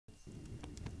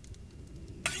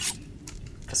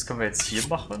Was können wir jetzt hier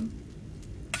machen?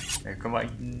 Da können wir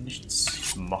eigentlich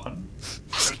nichts machen.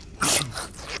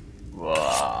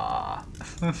 Wow.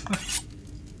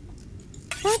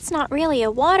 That's not really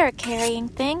a water carrying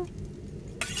thing.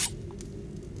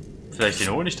 Vielleicht den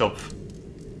Honigtopf.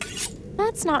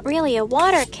 That's not really a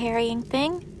water carrying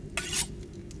thing.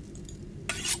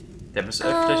 Der müsste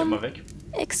vielleicht auch mal weg.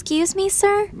 Excuse me,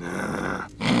 sir?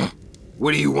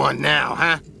 What do you want now,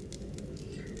 huh?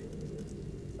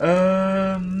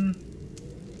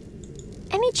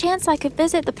 Any chance I could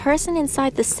visit the person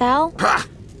inside the cell? Ha!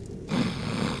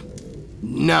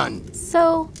 None.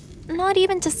 So, not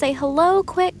even to say hello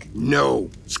quick? No.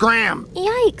 Scram!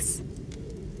 Yikes.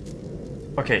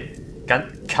 Okay,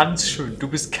 ganz schön. Du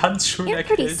bist ganz schön You're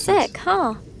pretty erkältet. sick,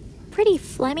 huh? Pretty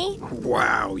phlegmy?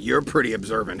 Wow, you're pretty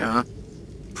observant, huh?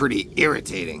 Pretty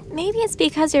irritating. Maybe it's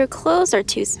because your clothes are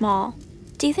too small.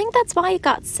 Do you think that's why you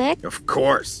got sick? Of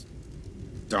course.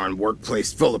 Darn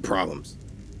workplace full of problems.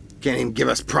 Can't even give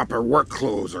us proper work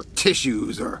clothes or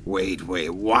tissues or... Wait,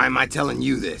 why am I telling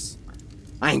you this?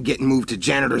 I ain't getting moved to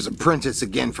janitor's apprentice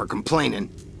again for complaining.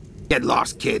 Get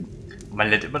lost, kid. Man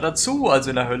lädt immer dazu, also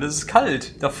in der Hölle ist es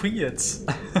kalt. Da friert's.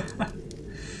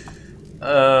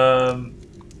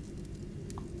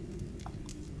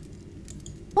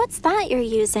 What's that you're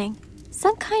using?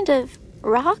 Some kind of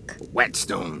rock?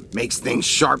 Whetstone makes things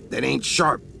sharp that ain't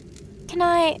sharp. Can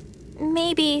I,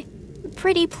 maybe,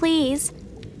 pretty please,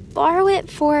 borrow it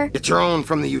for... Get your own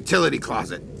from the utility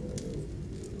closet.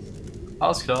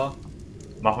 Alles klar.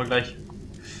 Machen wir gleich.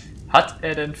 Hat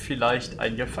er denn vielleicht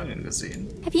einen Gefangenen gesehen?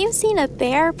 Have you seen a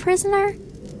bear prisoner?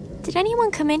 Did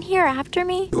anyone come in here after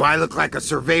me? Do I look like a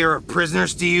surveyor of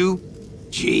prisoners to you?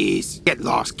 Jeez. Get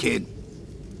lost, kid.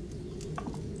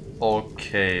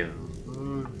 Okay.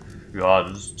 Ja,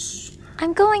 das ist...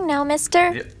 I'm going now,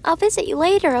 mister. Ja. I'll visit you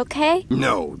later, okay?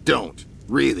 No, don't.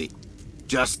 Really.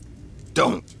 Just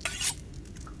don't.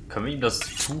 Können wir ihm das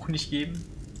Tuch nicht geben?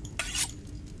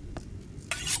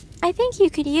 I think you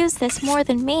could use this more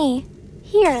than me.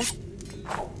 Here.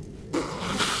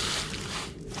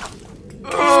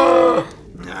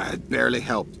 It barely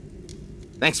helped.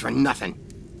 Thanks for nothing.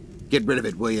 Get rid of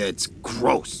it, will ya? It's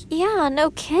gross. Yeah,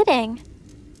 no kidding.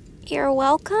 You're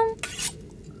welcome?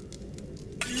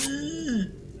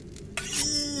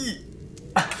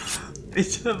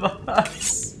 Bitte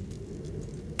was?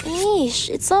 Eesh,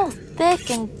 it's all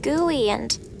thick and gooey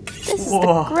and this is Whoa.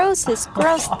 the grossest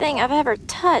gross thing I've ever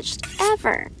touched,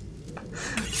 ever.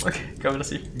 Okay, können wir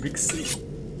das nicht mixen?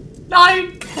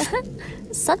 Nein!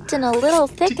 Something a little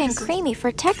thick and creamy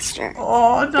for texture.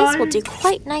 Oh This will nein! do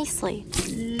quite nicely.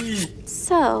 Ih,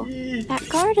 So, that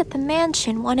guard at the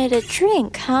mansion wanted a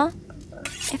drink, huh?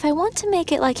 If I want to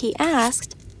make it like he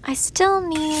asked, I still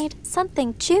need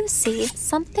something juicy,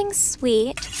 something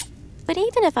sweet. But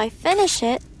even if I finish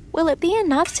it, will it be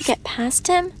enough to get past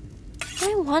him?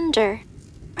 I wonder.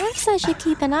 Perhaps I should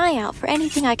keep an eye out for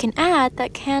anything I can add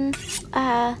that can,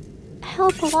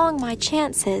 help along my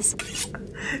chances.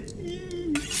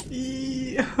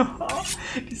 Die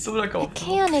ist so lecker.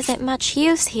 Can isn't much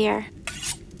use here.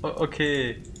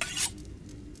 Okay.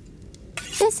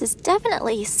 This is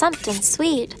definitely something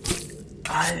sweet.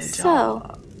 Alter. So,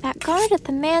 that guard at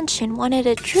the mansion wanted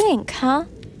a drink, huh?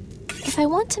 If I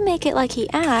want to make it like he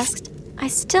asked, I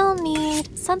still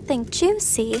need something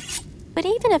juicy. But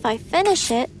even if I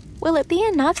finish it, will it be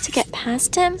enough to get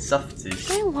past him? Saftig.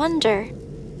 I wonder.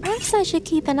 Perhaps I should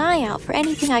keep an eye out for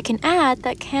anything I can add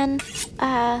that can,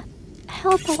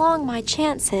 help along my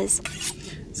chances.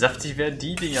 Saftig wären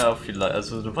die Dinger vielleicht,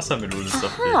 also eine Wassermelone ist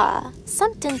saftig. Aha,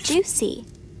 something juicy.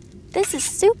 This is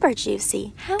super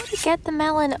juicy. How to get the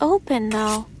melon open,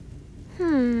 though?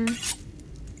 A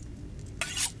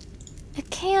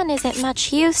can isn't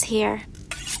much use here.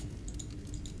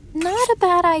 Not a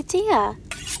bad idea.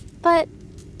 But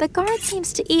the guard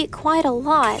seems to eat quite a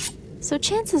lot, so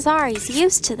chances are he's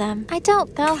used to them. I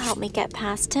doubt they'll help me get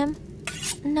past him.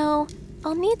 No,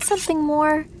 I'll need something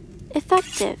more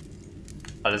effective.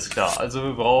 Alles klar, also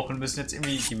müssen jetzt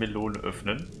irgendwie die Melone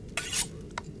öffnen.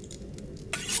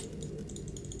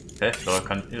 Hä?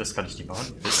 Das kann ich nicht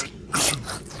machen.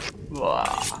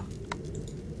 Uah.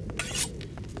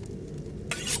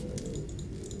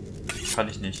 Kann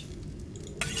ich nicht.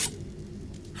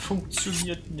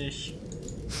 Funktioniert nicht.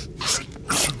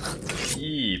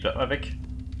 Ih, bleib mal weg.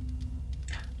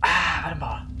 Ah, warte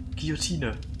mal.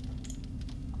 Guillotine.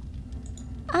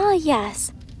 Ah,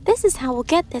 yes. This is how we'll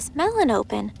get this melon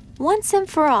open, once and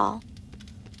for all.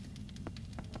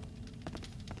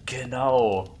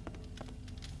 Genau.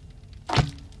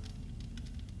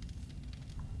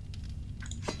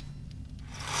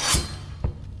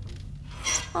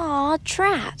 Aw,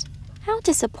 drat. How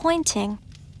disappointing.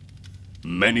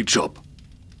 Many chop,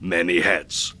 many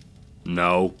heads.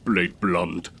 Now, blade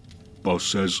blunt. Boss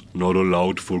says not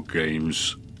allowed for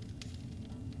games.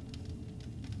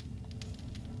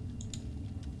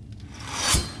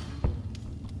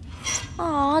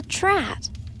 Aw, drat.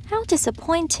 How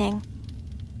disappointing.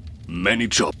 Many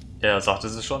chop. Ja, sagt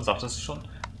es schon, sagt es schon.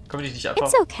 Können wir dich nicht einfach...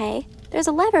 It's okay. There's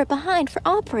a lever behind for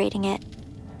operating it.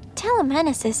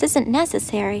 Telekinesis isn't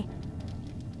necessary.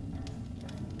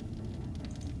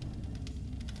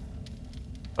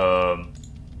 Kann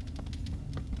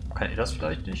er das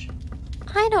vielleicht nicht?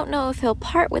 I don't know if he'll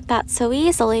part with that so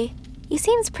easily. He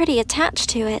seems pretty attached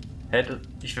to it. Hä,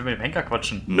 ich will mit dem Henker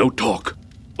quatschen. No talk,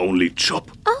 only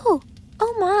chop. Oh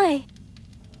my.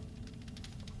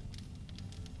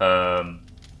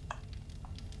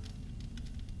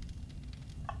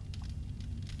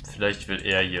 Vielleicht will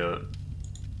er hier...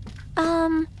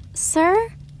 Sir?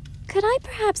 Could I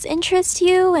perhaps interest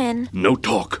you in... No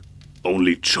talk,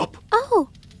 only chop. Oh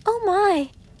my.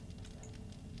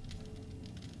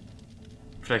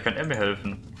 Vielleicht kann er mir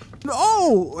helfen.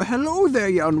 Oh, hello there,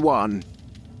 young one.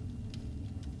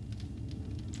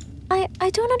 I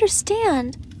don't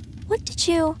understand. What did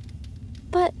you...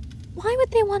 But why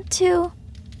would they want to...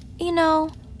 You know...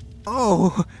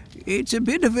 Oh, it's a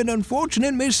bit of an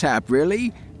unfortunate mishap,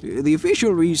 really. The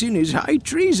official reason is high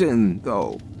treason,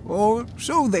 though. Or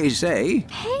so they say.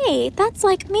 Hey, that's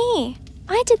like me.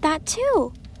 I did that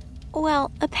too.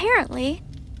 Well, apparently.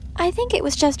 I think it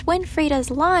was just Winfrieda's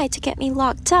lie to get me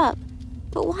locked up.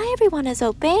 But why everyone is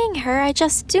obeying her, I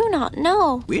just do not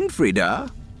know.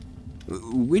 Winfrieda?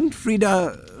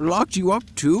 Winfrieda locked you up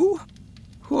too?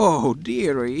 Oh,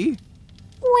 dearie.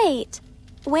 Wait,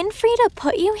 Winfrieda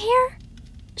put you here?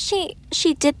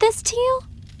 She did this to you?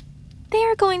 They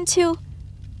are going to...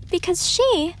 Because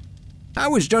she... I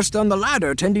was just on the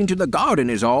ladder tending to the garden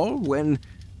is all, when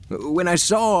I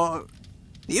saw...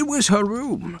 It was her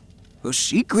room. Her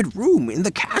secret room in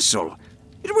the castle.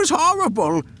 It was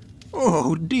horrible.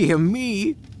 Oh, dear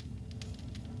me.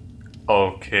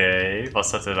 Okay,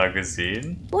 was hat er da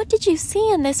gesehen? What did you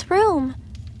see in this room?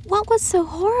 What was so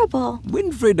horrible?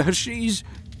 Winfrieda, she's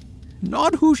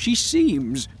not who she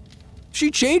seems.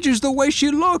 She changes the way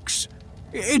she looks.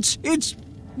 It's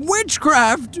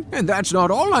witchcraft, and that's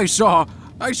not all I saw.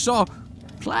 I saw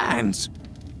plans.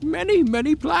 Many,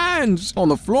 many plans. On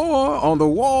the floor, on the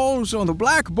walls, on the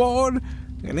blackboard,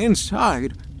 and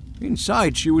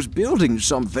inside she was building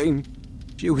something.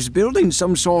 She was building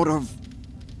some sort of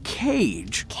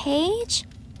cage. Cage?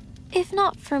 If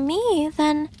not for me,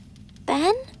 then...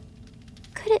 Ben?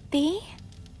 Could it be?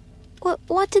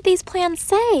 What did these plans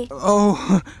say?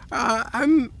 Oh,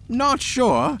 I'm not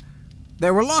sure.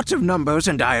 There were lots of numbers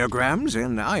and diagrams,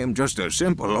 and I am just a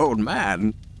simple old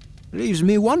man. Leaves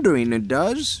me wondering, it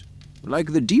does.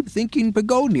 Like the deep-thinking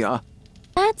begonia.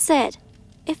 That's it.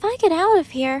 If I get out of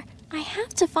here, I have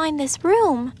to find this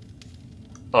room.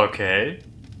 Okay,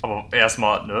 aber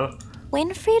erstmal, ne?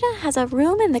 Winfrieda has a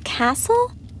room in the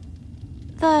castle?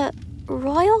 The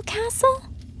royal castle?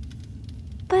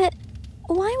 But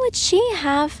why would she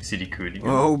have... Ist sie die Königin?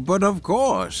 Oh, but of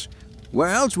course. Where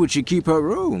else would she keep her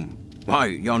room? Why,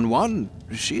 young one,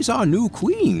 she's our new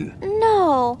queen.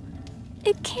 No,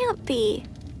 it can't be.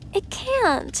 It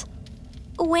can't.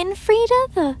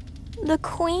 Winfrieda, the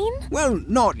queen? Well,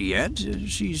 not yet.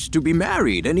 She's to be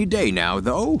married any day now,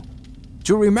 though.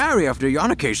 To remarry after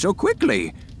Yannicke so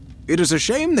quickly. It is a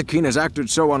shame the king has acted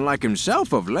so unlike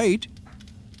himself of late.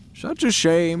 Such a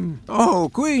shame.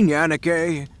 Oh, Queen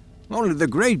Yannicke. Only the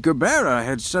great Gerbera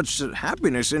had such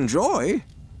happiness and joy.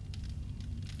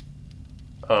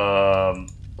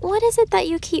 What is it that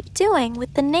you keep doing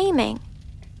with the naming?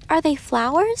 Are they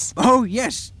flowers? Oh,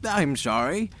 yes, I'm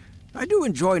sorry. I do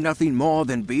enjoy nothing more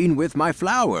than being with my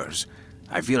flowers.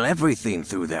 I feel everything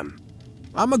through them.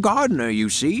 I'm a gardener, you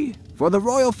see, for the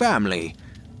royal family.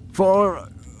 For,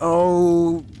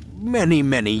 many,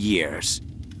 many years.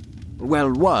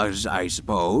 Well, was, I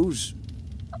suppose.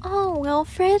 Oh,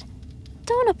 Wilfred,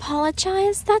 don't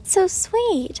apologize. That's so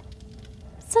sweet.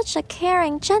 Such a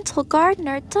caring, gentle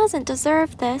gardener doesn't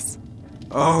deserve this.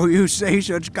 Oh, you say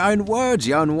such kind words,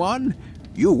 young one.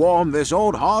 You warm this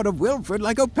old heart of Wilfred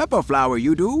like a pepper flower,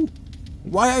 you do.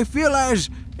 Why, I feel as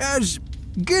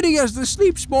giddy as the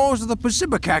sleep spores of the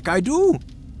Pacificac, I do.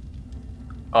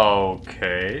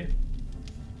 Okay.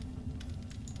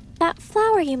 That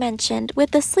flower you mentioned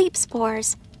with the sleep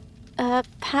spores.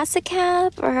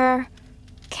 Passicab or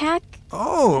cac?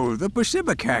 Oh, the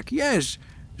Pacificac, yes.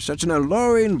 Such an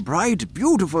alluring, bright,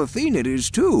 beautiful thing it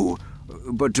is, too.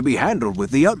 But to be handled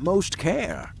with the utmost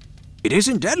care. It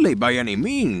isn't deadly by any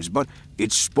means, but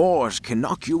its spores can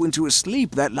knock you into a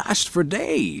sleep that lasts for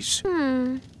days.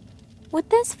 Would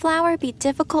this flower be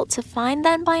difficult to find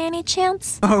then by any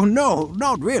chance? Oh no,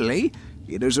 not really.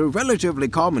 It is a relatively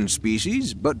common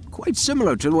species, but quite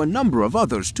similar to a number of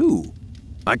others too.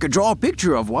 I could draw a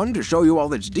picture of one to show you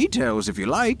all its details if you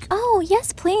like. Oh,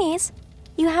 yes, please.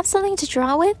 You have something to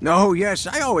draw with? Oh, yes,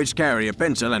 I always carry a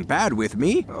pencil and pad with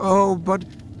me. Oh,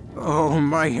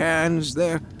 my hands,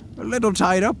 they're a little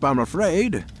tied up, I'm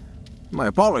afraid. My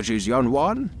apologies, young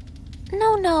one.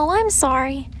 No, I'm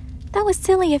sorry. That was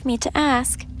silly of me to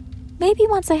ask. Maybe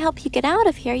once I help you get out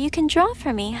of here, you can draw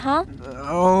for me, huh?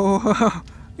 Oh,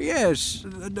 yes,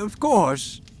 of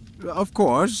course. Of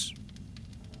course.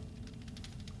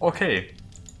 Okay.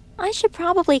 I should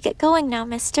probably get going now,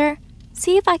 mister.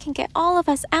 See if I can get all of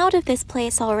us out of this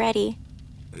place already.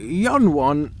 Young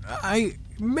one, I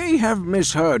may have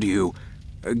misheard you.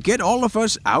 Get all of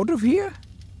us out of here?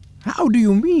 How do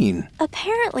you mean?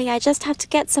 Apparently, I just have to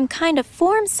get some kind of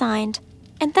form signed,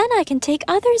 and then I can take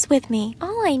others with me.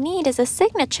 All I need is a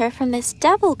signature from this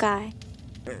devil guy.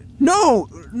 No,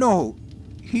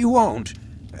 he won't.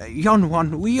 Young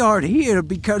one, we are here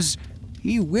because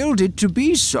he willed it to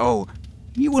be so.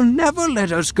 He will never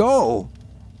let us go.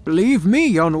 Believe me,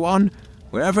 young one,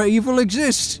 wherever evil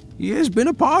exists, he has been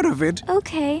a part of it.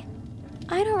 Okay.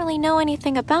 I don't really know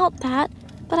anything about that,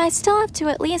 but I still have to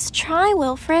at least try,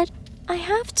 Wilfred. I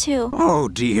have to. Oh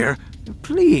dear,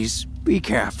 please be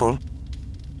careful.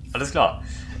 Alles klar.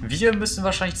 Wir müssen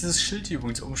wahrscheinlich dieses Schild hier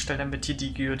übrigens umstellen, damit hier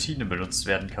die Guillotine benutzt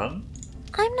werden kann.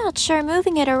 I'm not sure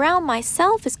moving it around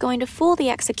myself is going to fool the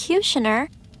executioner.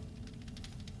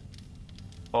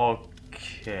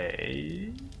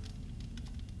 Okay.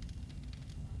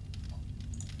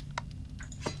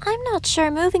 I'm not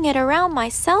sure moving it around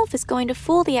myself is going to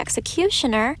fool the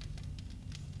executioner.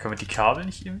 Können wir die Kabel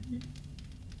nicht irgendwie?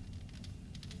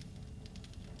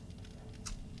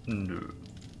 Nö.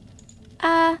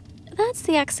 That's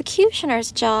the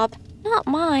executioner's job, not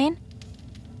mine.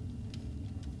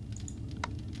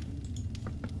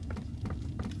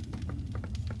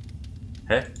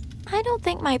 Hä? I don't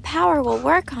think my power will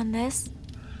work on this.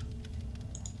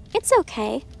 It's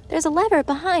okay. There's a lever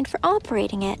behind for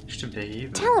operating it. Stimmt, der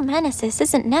Hebel. Telekinesis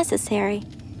isn't necessary.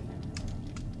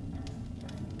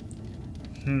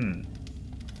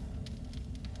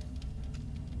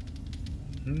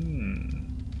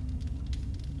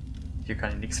 Hier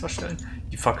kann ich nichts verstellen.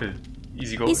 Die Fackel.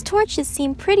 Easy go. These torches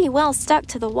seem pretty well stuck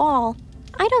to the wall.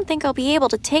 I don't think I'll be able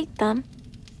to take them.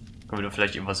 Können wir da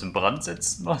vielleicht irgendwas in Brand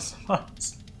setzen? Was?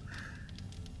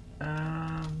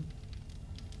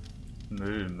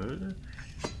 Müll.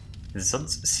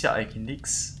 Sonst ist ja eigentlich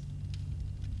nichts.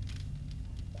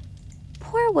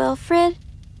 Poor Wilfred.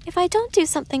 If I don't do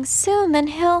something soon, then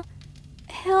he'll...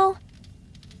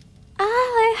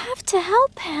 I have to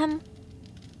help him.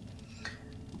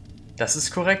 Das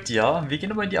ist korrekt, ja. Wir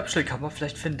gehen aber in die Abstellkammer.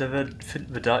 Vielleicht finden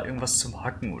wir da irgendwas zum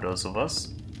Hacken oder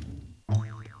sowas.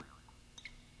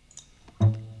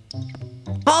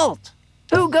 Halt!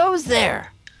 Who goes there?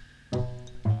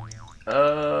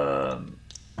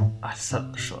 Das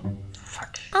hatten wir schon.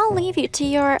 Fuck. I'll leave you to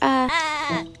your,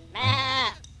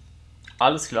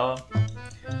 Alles klar.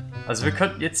 Also wir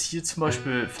könnten jetzt hier zum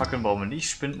Beispiel Fackeln brauchen wir nicht,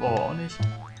 Spinnen brauchen wir auch nicht.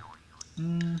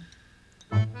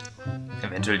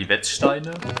 Eventuell die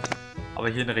Wetzsteine. Aber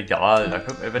hier ein Regal, da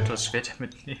können wir eventuell das Schwert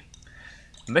mitnehmen.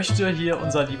 Möchte hier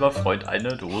unser lieber Freund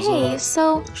eine Dose? Hey,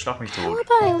 so Schlag mich how tot.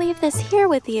 about I leave this here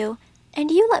with you,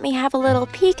 and you let me have a little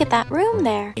peek at that room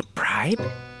there? A bribe?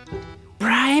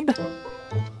 Bribe?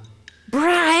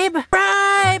 Bribe!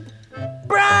 Bribe!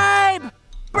 Bribe!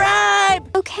 Bribe!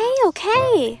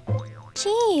 Okay.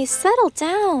 Geez, settle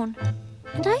down.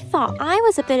 And I thought I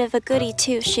was a bit of a goody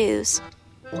two-shoes.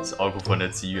 Das Auge von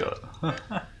der Ziege.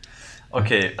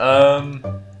 Okay,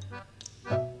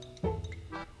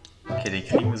 Okay, den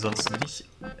kriegen wir sonst nicht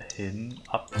hin.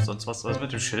 Sonst was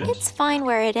mit dem Schild? It's fine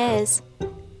where it is.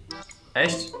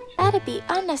 Echt? That'd be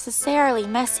unnecessarily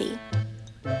messy.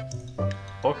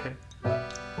 Okay.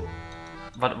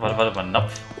 Warte mal,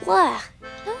 Napf. Blech.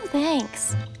 No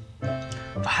thanks.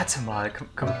 Warte mal,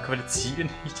 können wir die Ziege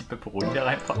nicht die Peperoni da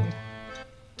reinpacken?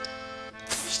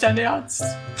 Nicht dein Ernst?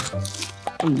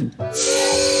 Oh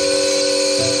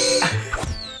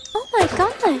my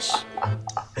gosh.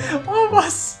 Oh,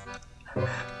 was?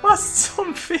 Was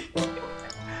zum Fick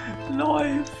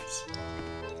läuft?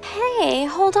 Hey,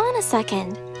 hold on a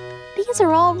second. These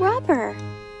are all rubber.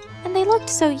 And they looked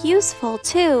so useful,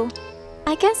 too.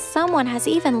 I guess someone has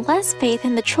even less faith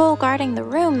in the troll guarding the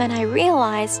room than I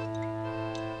realized.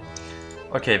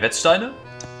 Okay, Wetzsteine.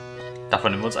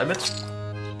 Davon nehmen wir uns einen mit.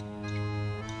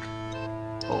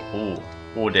 Oh, oh.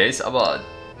 Oh, der ist aber...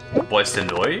 Boah, ist der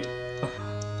neu?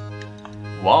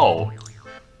 Wow.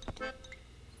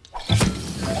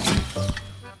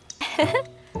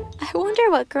 I wonder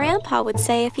what Grandpa would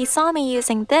say if he saw me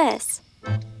using this.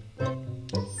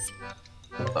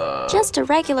 Just a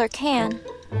regular can.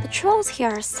 The trolls here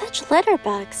are such litter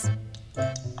bugs.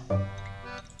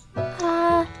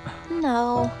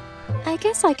 No. I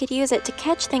guess I could use it to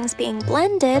catch things being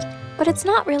blended, but it's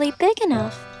not really big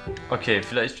enough. Okay,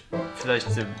 vielleicht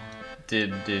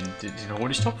den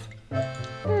Honigtopf?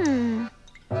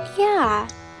 Yeah.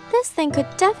 This thing could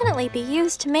definitely be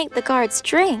used to make the guards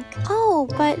drink. Oh,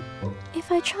 but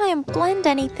if I try and blend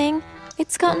anything,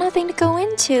 it's got nothing to go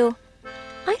into.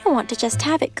 I don't want to just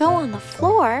have it go on the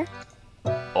floor.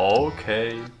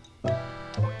 Okay.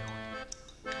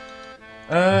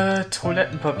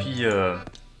 Toilettenpapier.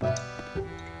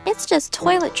 It's just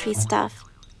toiletry stuff.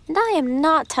 And I am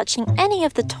not touching any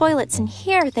of the toilets in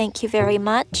here, thank you very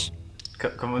much.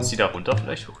 Können wir uns die da runter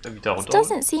vielleicht wieder runter? It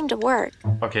doesn't seem to work.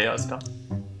 Okay, alles klar.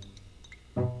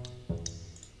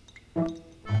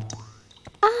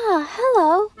 Ah,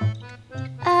 hello.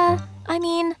 I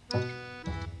mean...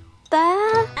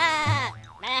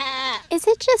 Is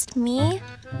it just me?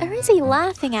 Or is he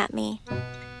laughing at me?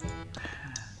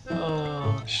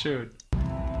 Oh, schön.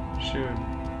 Schön.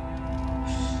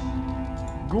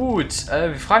 Gut,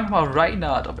 wir fragen mal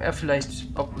Reinhard, ob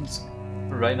uns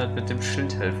Reinhard mit dem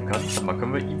Schild helfen kann. Sag mal,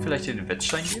 können wir ihm vielleicht hier den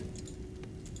Wetzstein geben?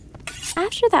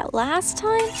 After that last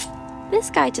time,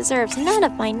 this guy deserves none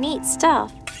of my neat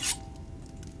stuff.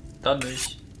 Dann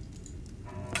nicht.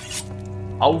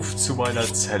 Auf zu meiner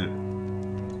Zelle.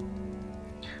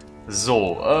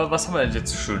 So, was haben wir denn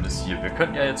jetzt so Schönes hier? Wir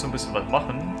könnten ja jetzt so ein bisschen was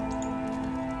machen.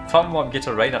 Fahren wir mal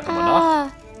am Reinhard nochmal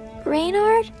nach.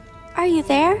 Reinhard? Are you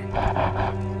there?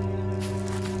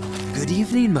 Good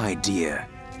evening, my dear.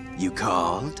 You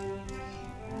called?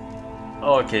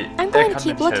 Okay. I'm going to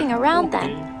keep looking around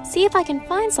then. See if I can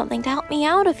find something to help me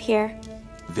out of here.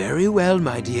 Very well,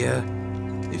 my dear.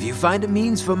 If you find a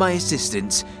means for my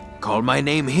assistance, call my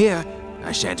name here.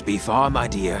 I shan't be far, my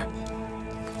dear.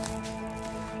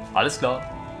 Alles klar.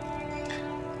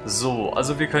 So,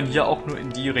 also wir können hier auch nur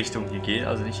in die Richtung hier gehen,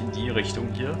 also nicht in die Richtung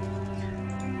hier.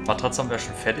 Matratze haben wir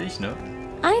schon fertig, ne?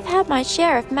 I've had my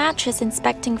share of mattress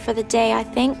inspecting for the day, I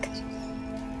think.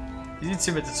 Wie sieht's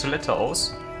hier mit der Toilette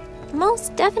aus?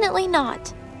 Most definitely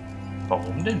not.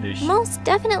 Warum denn nicht? Most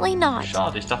definitely not.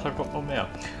 Schade, ich dachte, da kommt noch mehr.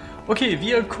 Okay,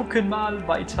 wir gucken mal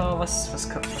weiter. Was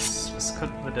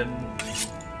könnten wir denn...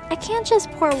 I can't just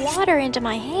pour water into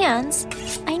my hands.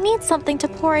 I need something to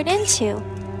pour it into.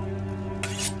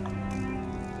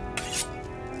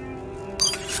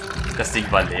 Das Ding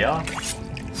war leer.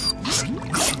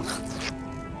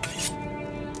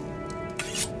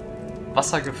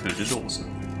 Wassergefüllte Dose.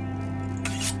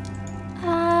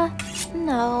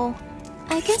 No.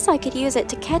 I guess I could use it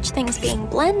to catch things being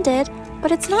blended,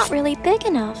 but it's not really big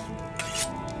enough.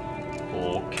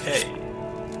 Okay.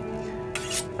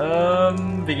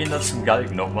 Wir gehen da zum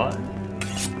Galgen nochmal.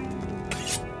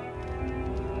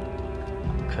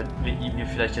 Könnten wir ihm hier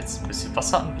vielleicht jetzt ein bisschen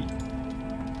Wasser anbieten?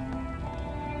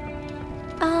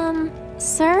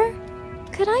 Sir?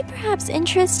 Could I perhaps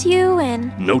interest you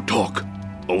in... No talk,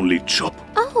 only chop.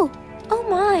 Oh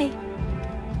my.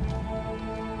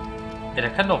 Ja,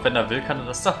 der kann doch, wenn er will, kann er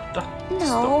das da.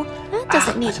 No, that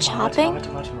doesn't need chopping.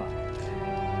 Warte mal.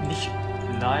 Nicht,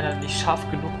 leider nicht scharf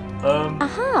genug.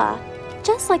 Aha,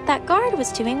 just like that guard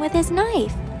was doing with his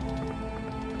knife.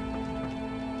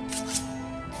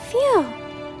 Phew.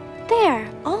 There,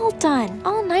 all done.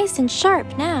 All nice and sharp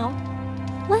now.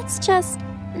 Let's just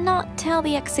not tell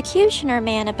the executioner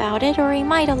man about it or he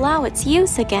might allow its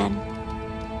use again.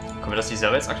 Können wir das hier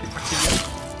selber jetzt aktivieren?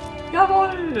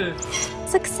 Jawohl!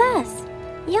 Success!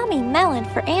 Yummy melon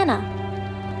for Anna.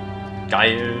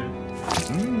 Geil!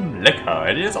 Lecker!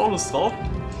 Hätte ich jetzt auch Lust drauf?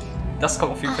 Das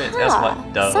kommt auf jeden Fall jetzt erstmal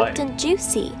da rein. Something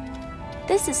juicy.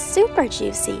 This is super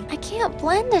juicy. I can't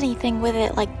blend anything with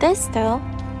it like this though.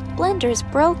 Blender's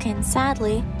broken,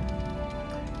 sadly.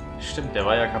 Stimmt, der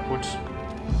war ja kaputt.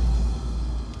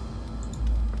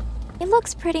 It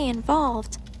looks pretty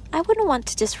involved. I wouldn't want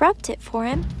to disrupt it for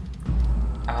him.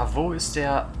 Aber wo ist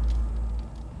der...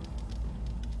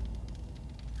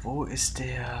 Wo ist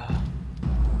der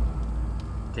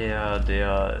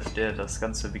das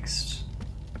Ganze wichst?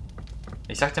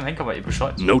 Ich sag dem Henker mal eben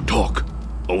Bescheid. No talk,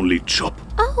 only chop.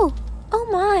 Oh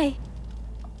my.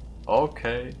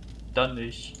 Okay, dann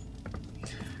nicht.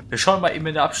 Wir schauen mal eben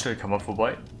in der Abstellkammer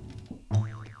vorbei.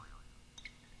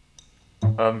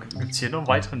 Gibt's hier noch einen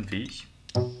weiteren Weg?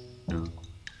 Nö.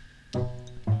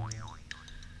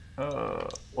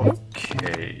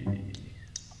 Okay.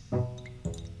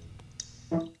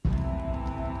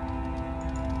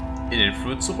 in den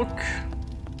Flur zurück.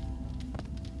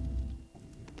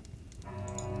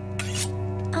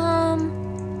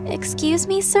 Excuse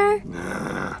me, sir?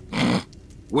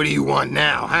 What do you want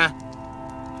now, huh?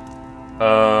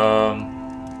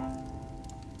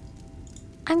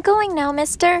 I'm going now,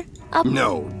 mister.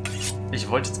 No. Ich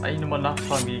wollte jetzt eigentlich nochmal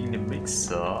nachfragen wegen dem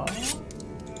Mixer.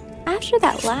 After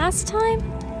that last time,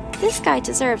 this guy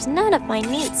deserves none of my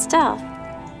neat stuff.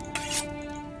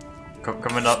 Komm,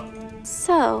 können wir da...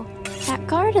 So, that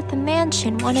guard at the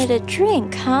mansion wanted a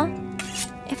drink, huh?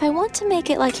 If I want to make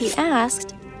it like he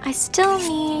asked, I still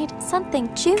need something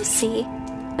juicy.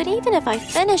 But even if I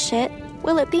finish it,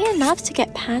 will it be enough to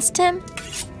get past him?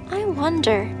 I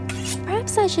wonder.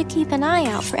 Perhaps I should keep an eye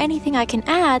out for anything I can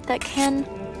add that can,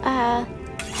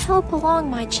 help along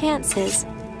my chances.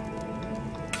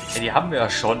 Ja, die haben wir ja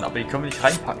schon, aber die können wir nicht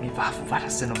reinpacken. Wo war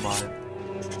das denn nochmal?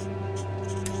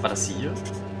 War das hier?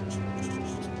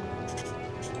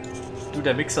 Du,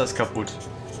 der Mixer ist kaputt.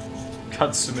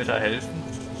 Kannst du mir da helfen?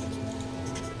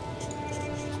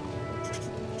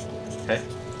 Hä?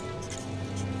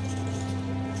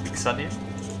 Mixer nehmen?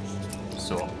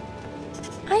 So.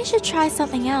 I should try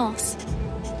something else.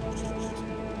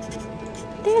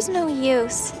 There's no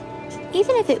use.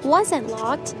 Even if it wasn't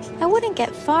locked, I wouldn't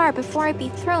get far before I'd be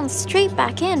thrown straight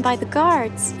back in by the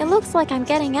guards. It looks like I'm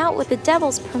getting out with the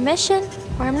devil's permission,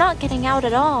 or I'm not getting out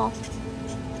at all.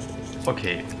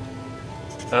 Okay.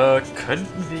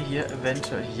 Könnten wir hier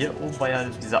eventuell... Hier oben war ja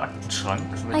dieser Aktenschrank.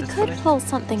 I could pull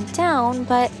something down,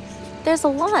 but there's a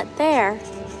lot there.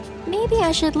 Maybe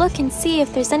I should look and see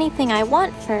if there's anything I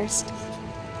want first.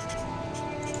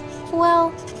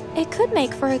 Well, it could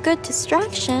make for a good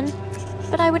distraction,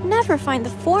 but I would never find the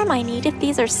form I need if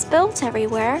these are spilt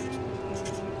everywhere.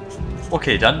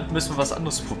 Okay, dann müssen wir was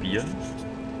anderes probieren.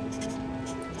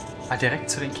 Ah, direkt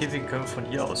zu den Käfigen können wir von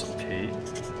hier aus, okay.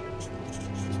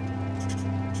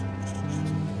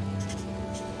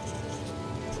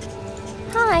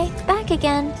 Hi, back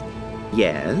again.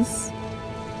 Yes?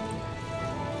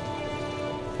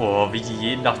 Oh, wie die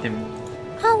jeden nach dem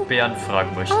Bären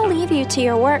fragen möchte. I'll leave you to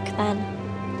your work then.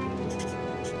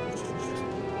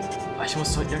 Ich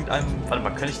muss doch irgendeinem... Warte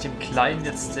mal, kann ich dem Kleinen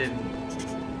jetzt den...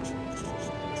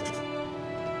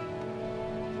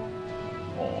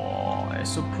 Oh, er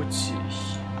ist so putzig.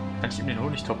 Kann ich ihm den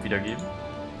Honigtopf wiedergeben?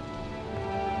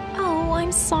 Oh,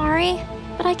 I'm sorry,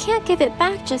 but I can't give it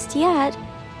back just yet.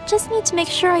 Just need to make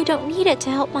sure I don't need it to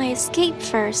help my escape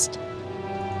first.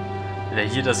 Der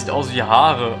hier, das sieht aus wie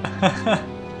Haare.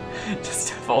 Das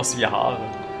sieht einfach aus wie Haare.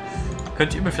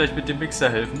 Könnt ihr mir vielleicht mit dem Mixer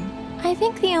helfen? I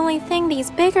think the only thing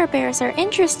these bigger bears are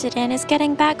interested in is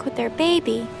getting back with their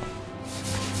baby.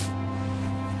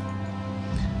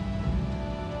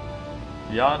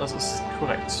 Ja, das ist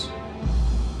korrekt.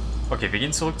 Okay, wir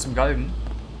gehen zurück zum Galgen.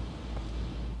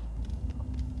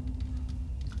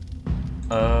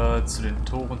 Zu den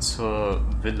Toren zur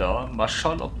Villa. Mal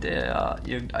schauen, ob der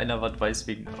irgendeiner was weiß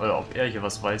wegen... Oder ob er hier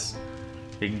was weiß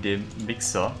wegen dem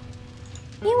Mixer.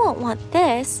 He won't want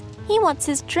this. He wants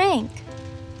his drink.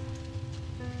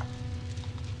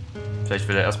 Vielleicht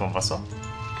will er erstmal Wasser.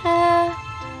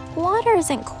 Water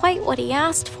isn't quite what he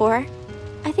asked for.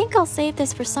 I think I'll save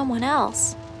this for someone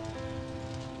else.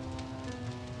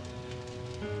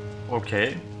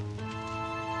 Okay.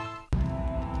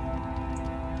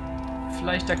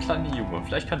 Vielleicht der kleine Junge.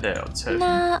 Vielleicht kann der uns helfen.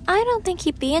 Nah, I don't think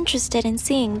he'd be interested in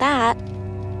seeing that.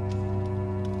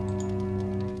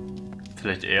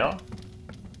 Vielleicht er?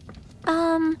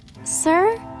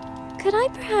 Sir? Could I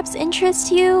perhaps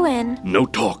interest you in... No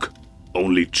talk,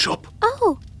 only chop.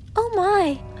 Oh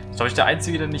my. Ist, glaube ich, der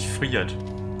Einzige, der nicht friert.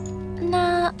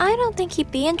 Nah, I don't think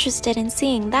he'd be interested in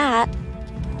seeing that.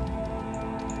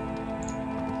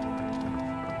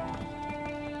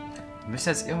 Wir müssen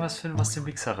jetzt irgendwas finden, was den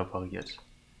Mixer repariert.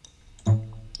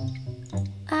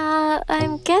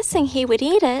 I'm guessing he would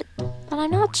eat it, but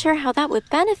I'm not sure how that would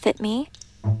benefit me.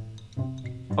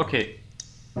 Okay.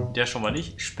 Der schon mal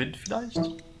nicht. Spinnt vielleicht?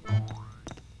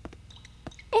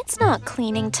 It's not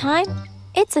cleaning time.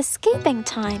 It's escaping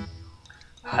time.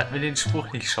 Hatten wir den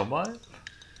Spruch nicht schon mal?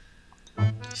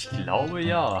 Ich glaube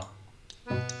ja.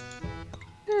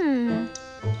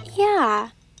 Yeah.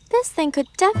 This thing could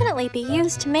definitely be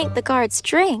used to make the guards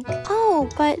drink. Oh,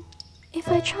 but if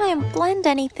I try and blend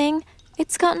anything,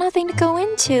 it's got nothing to go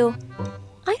into.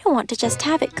 I don't want to just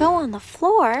have it go on the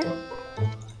floor.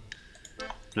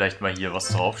 Vielleicht mal hier was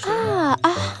draufstellen.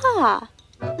 Aha.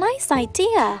 Nice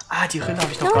idea. Ah, die Rinne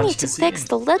habe ich doch No gar need nicht to gesehen. fix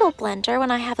the little blender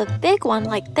when I have a big one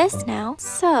like this now.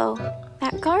 So,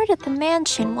 that guard at the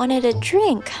mansion wanted a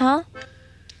drink, huh?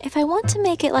 If I want to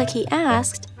make it like he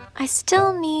asked, I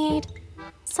still need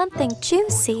something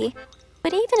juicy.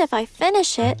 But even if I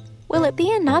finish it, will it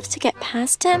be enough to get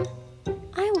past him?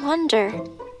 I wonder.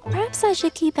 Perhaps I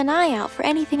should keep an eye out for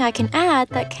anything I can add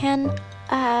that can,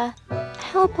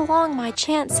 help along my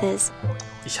chances.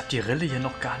 Ich habe die Rille hier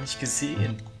noch gar nicht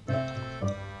gesehen.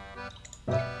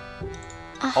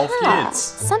 Aha, Auf geht's.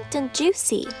 something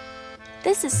juicy.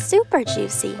 This is super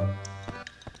juicy.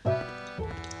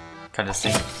 Kann das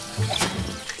Ding.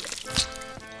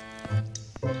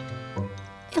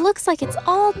 It looks like it's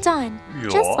all done, Ja.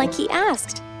 just like he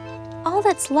asked. All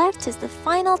that's left is the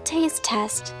final taste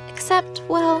test. Except,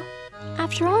 well,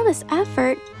 after all this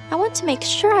effort, I want to make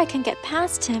sure I can get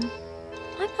past him.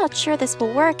 I'm not sure this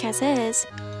will work as is.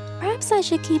 Perhaps I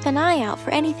should keep an eye out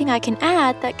for anything I can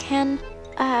add that can,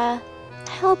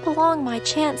 help along my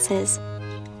chances.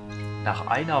 Nach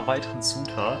einer weiteren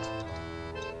Zutat.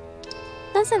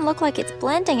 Doesn't look like it's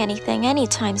blending anything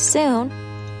anytime soon.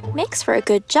 Makes for a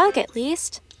good jug at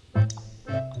least.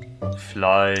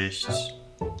 Vielleicht.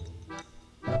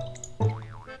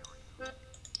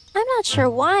 I'm not sure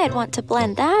why I'd want to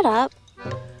blend that up.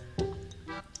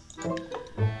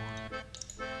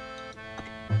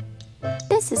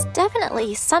 This is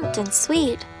definitely something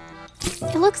sweet.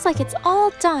 It looks like it's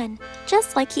all done,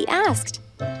 just like he asked.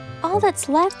 All that's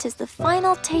left is the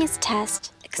final taste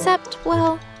test. Except,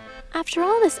 well, after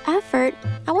all this effort,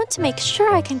 I want to make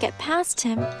sure I can get past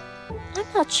him. I'm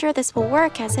not sure this will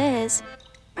work as is.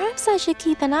 Perhaps I should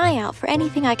keep an eye out for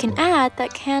anything I can add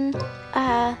that can,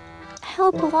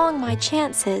 help along my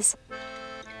chances.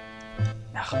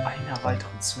 Nach einer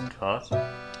weiteren Zutat.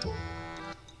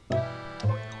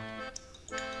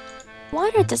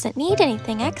 Water doesn't need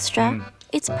anything extra.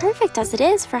 It's perfect as it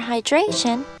is for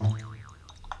hydration.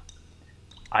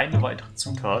 Eine weitere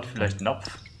Zutat, vielleicht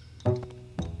Napf.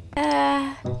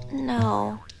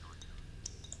 No.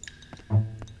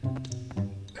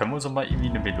 Können wir uns doch mal irgendwie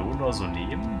eine Melone oder so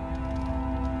nehmen?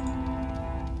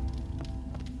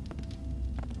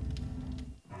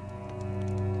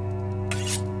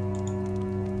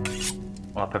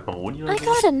 Oder Pepperoni oder I so?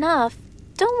 got enough.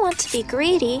 Don't want to be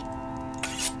greedy.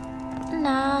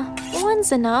 Nah,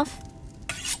 one's enough.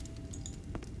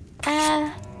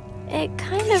 It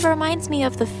kind of reminds me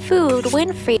of the food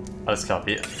Winfrey. Alles klar,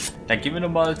 dann gehen wir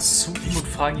nochmal zu ihm und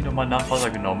fragen ihn nochmal nach, was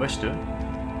er genau möchte.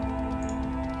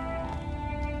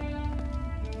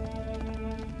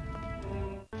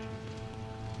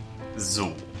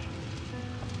 So.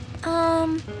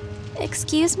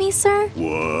 Excuse me, sir?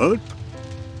 What?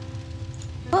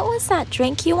 What was that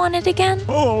drink you wanted again?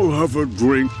 I'll have a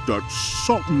drink that's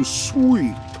something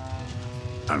sweet,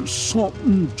 and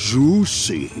something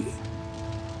juicy,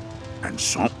 and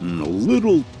something a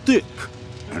little thick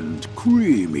and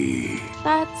creamy.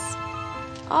 That's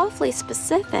awfully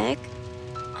specific.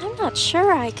 I'm not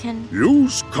sure I can...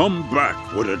 Yous come back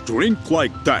with a drink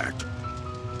like that,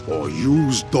 or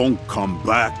yous don't come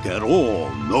back at all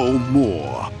no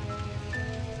more.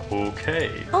 Okay.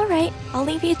 Alright, I'll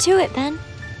leave you to it then.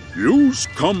 Yous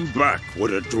come back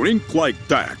with a drink like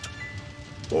that,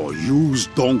 or yous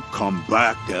don't come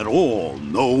back at all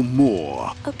no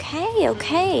more. Okay.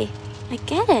 I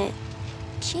get it.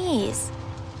 Jeez.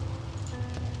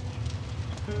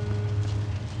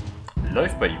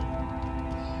 Läuft bei ihm.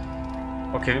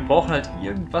 Okay, wir brauchen halt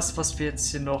irgendwas, was wir jetzt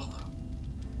hier noch...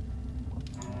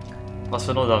 was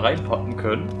wir noch da reinpacken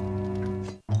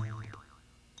können.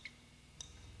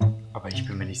 Aber ich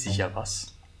bin mir nicht sicher,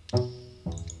 was.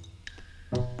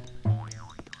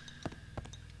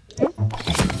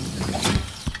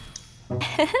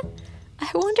 I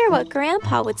wonder what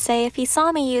Grandpa would say if he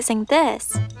saw me using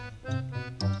this.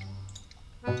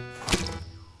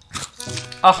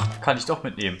 Ach, kann ich doch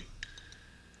mitnehmen.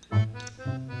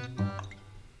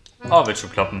 Ah, wird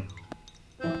schon klappen.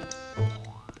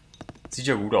 Sieht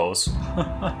ja gut aus.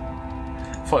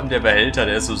 Vor allem der Behälter,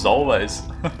 der so sauber ist.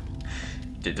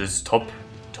 Das ist top.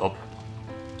 Top.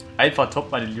 Einfach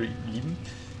top, meine Lieben.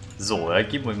 So, dann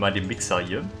geben wir mal den Mixer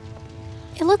hier.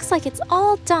 It looks like it's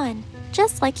all done,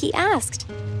 just like he asked.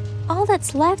 All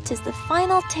that's left is the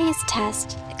final taste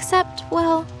test. Except,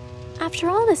 well, after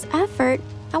all this effort,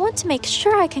 I want to make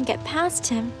sure I can get past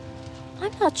him.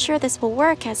 I'm not sure this will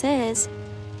work as is.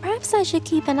 Perhaps I should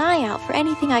keep an eye out for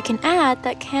anything I can add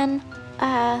that can,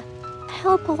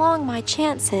 help along my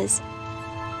chances.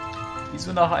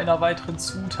 Wieso nach einer weiteren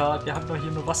Zutat? Wir haben doch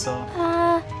hier nur Wasser.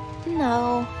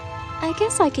 No. I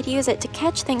guess I could use it to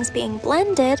catch things being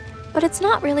blended, but it's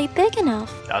not really big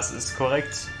enough. Das ist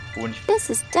korrekt. Und This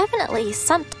is definitely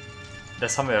something.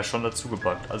 das haben wir ja schon dazu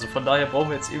gepackt. Also von daher brauchen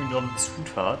wir jetzt irgendwie noch eine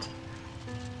Zutat.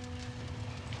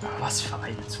 Was für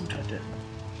eine Zutat denn?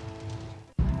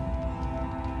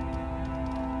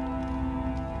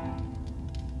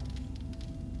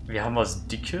 Wir haben was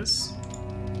Dickes.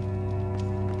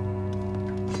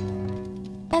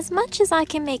 As much as I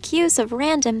can make use of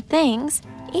random things,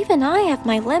 even I have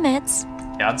my limits.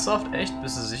 Ernsthaft? Echt?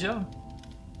 Bist du sicher?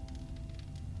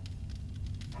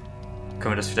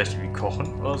 Können wir das vielleicht irgendwie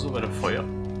kochen oder so bei dem Feuer?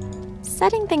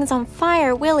 Setting things on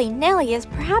fire willy-nilly is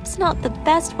perhaps not the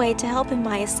best way to help in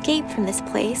my escape from this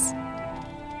place.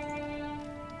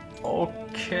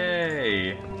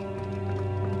 Okay.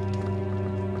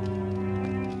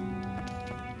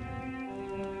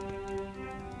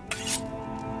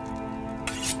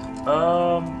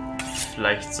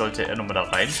 Vielleicht sollte er nochmal da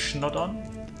reinschnoddern.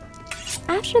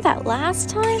 After that last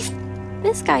time,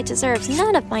 this guy deserves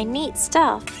none of my neat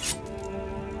stuff.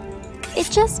 It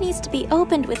just needs to be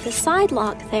opened with the side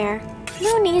lock there.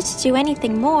 No need to do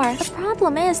anything more. The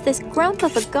problem is this grump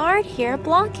of a guard here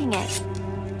blocking it.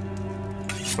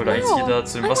 No, I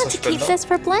want to keep this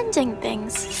for blending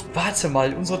things. Warte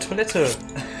mal, unsere Toilette.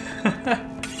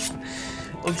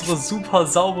 Unsere super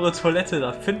saubere Toilette,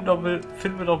 da finden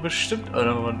wir doch bestimmt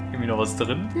irgendwie noch was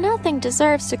drin. Nothing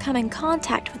deserves to come in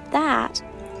contact with that.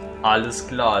 Alles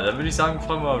klar, dann würde ich sagen,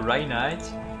 fragen wir mal Reinhard.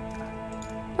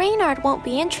 Reynard won't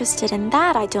be interested in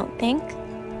that, I don't think.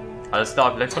 Alles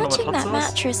klar, vielleicht kommt noch mal Touching that trotzdem was.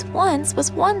 mattress once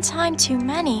was one time too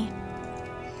many.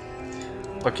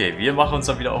 Okay, wir machen uns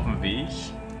dann wieder auf den Weg.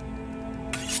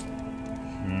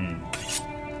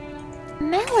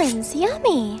 Melons,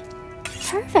 yummy!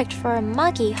 Perfect for a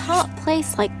muggy, hot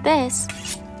place like this.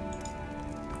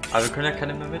 Aber wir können ja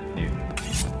keine mehr mitnehmen.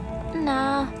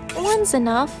 Nah, one's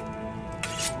enough.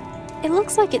 It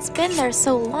looks like it's been there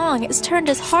so long it's turned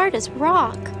as hard as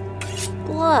rock.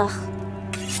 Bluch.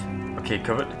 Okay,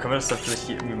 können wir das dann vielleicht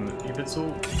hier irgendwie mit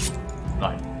so...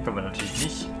 Nein, können wir natürlich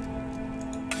nicht.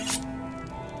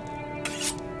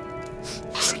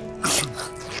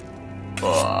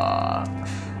 Boah.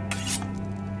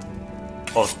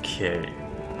 Okay.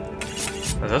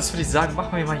 Also sonst würde ich sagen,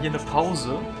 machen wir mal hier eine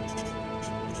Pause.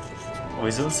 Und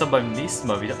wir sehen uns dann beim nächsten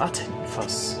Mal wieder. Ah,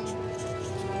 etwas.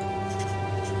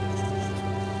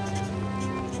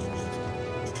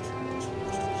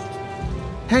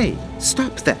 Hey,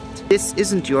 stop that. This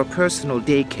isn't your personal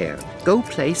daycare. Go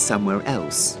play somewhere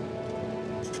else.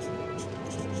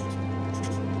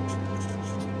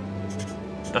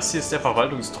 Das hier ist der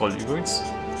Verwaltungstroll übrigens.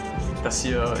 Das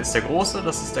hier ist der Große,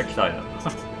 das ist der Kleine.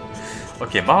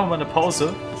 Okay, machen wir mal eine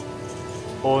Pause.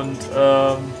 Und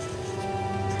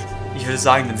ich würde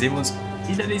sagen, dann sehen wir uns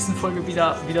in der nächsten Folge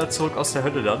wieder zurück aus der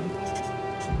Hölle dann.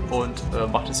 Und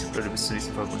macht es gut, Leute, bis zur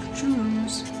nächsten Folge und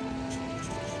tschüss.